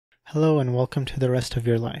Hello and welcome to the rest of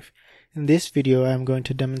your life. In this video I am going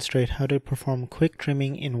to demonstrate how to perform quick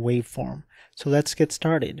trimming in waveform. So let's get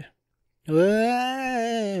started.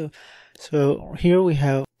 Whoa! So here we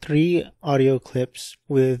have 3 audio clips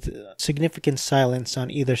with significant silence on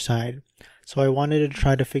either side. So I wanted to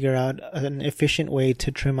try to figure out an efficient way to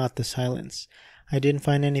trim out the silence. I didn't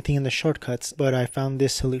find anything in the shortcuts, but I found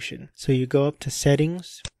this solution. So you go up to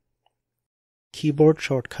Settings, Keyboard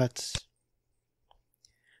Shortcuts,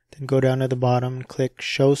 then go down to the bottom and click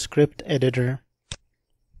Show Script Editor.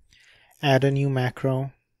 Add a new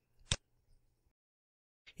macro.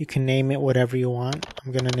 You can name it whatever you want.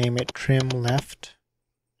 I'm going to name it Trim Left.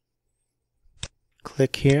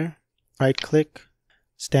 Click here. Right click.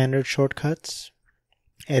 Standard Shortcuts.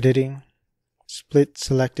 Editing. Split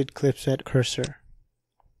selected clips at cursor.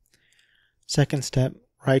 Second step.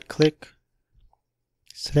 Right click.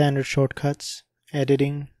 Standard Shortcuts.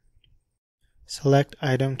 Editing. Select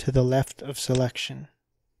item to the left of selection.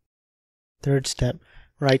 Third step,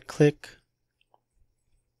 right click,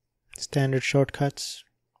 standard shortcuts,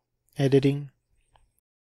 editing,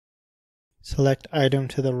 select item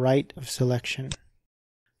to the right of selection.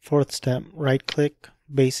 Fourth step, right click,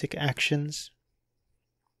 basic actions,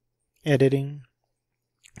 editing,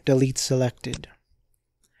 delete selected.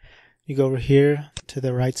 You go over here to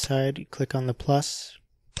the right side, you click on the plus,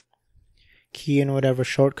 key in whatever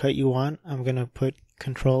shortcut you want. I'm going to put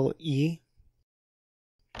Control E.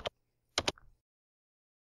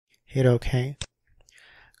 Hit OK.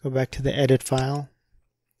 Go back to the edit file.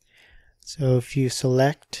 So if you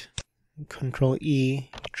select Control E,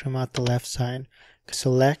 trim out the left side.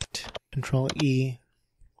 Select Control E.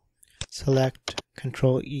 Select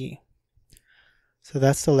Control E. So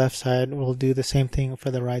that's the left side. We'll do the same thing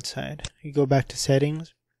for the right side. You go back to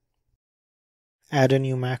Settings. Add a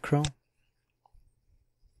new macro.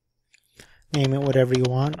 Name it whatever you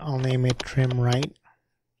want. I'll name it Trim Right.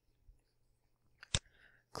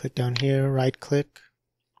 Click down here, right click,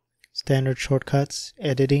 standard shortcuts,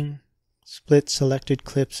 editing, split selected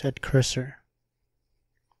clips at cursor.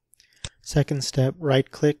 Second step,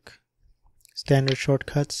 right click, standard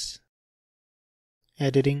shortcuts,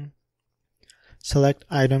 editing, select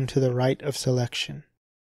item to the right of selection.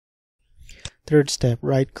 Third step,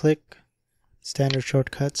 right click, standard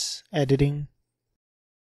shortcuts, editing,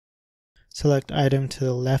 select item to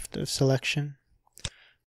the left of selection.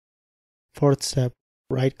 Fourth step,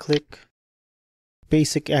 right click,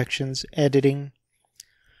 basic actions, editing,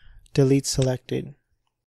 delete selected.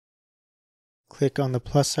 Click on the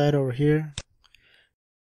plus side over here,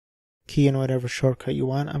 key in whatever shortcut you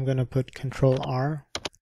want. I'm going to put Control R,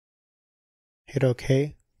 hit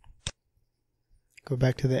OK, go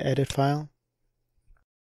back to the edit file.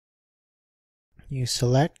 You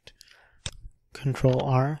select Control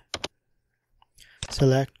R,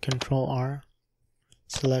 select Control R,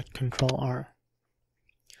 select Control R.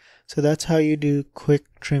 So that's how you do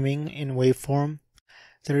quick trimming in waveform.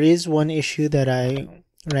 There is one issue that I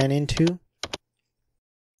ran into.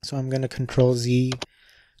 So I'm going to Control Z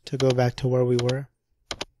to go back to where we were.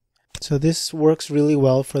 So this works really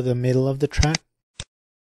well for the middle of the track.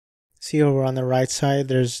 See over on the right side,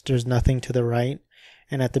 there's nothing to the right.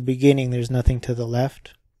 And at the beginning, there's nothing to the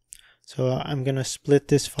left. So I'm going to split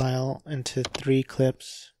this file into 3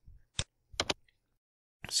 clips.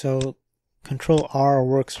 So Control R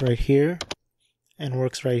works right here and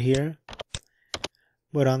works right here.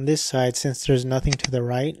 But on this side, since there's nothing to the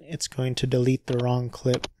right, it's going to delete the wrong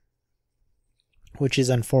clip, which is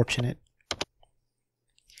unfortunate.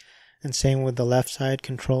 And same with the left side,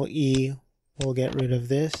 Control E will get rid of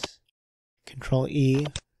this. Control E.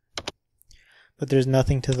 But there's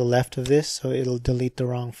nothing to the left of this, so it'll delete the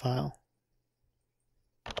wrong file.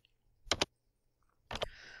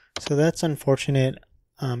 So that's unfortunate.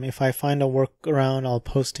 If I find a workaround, I'll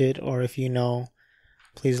post it, or if you know,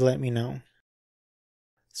 please let me know.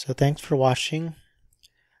 So thanks for watching.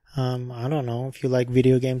 I don't know, if you like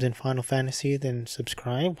video games and Final Fantasy, then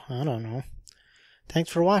subscribe. I don't know.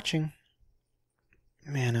 Thanks for watching.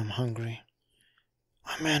 Man, I'm hungry.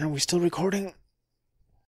 Oh man, are we still recording?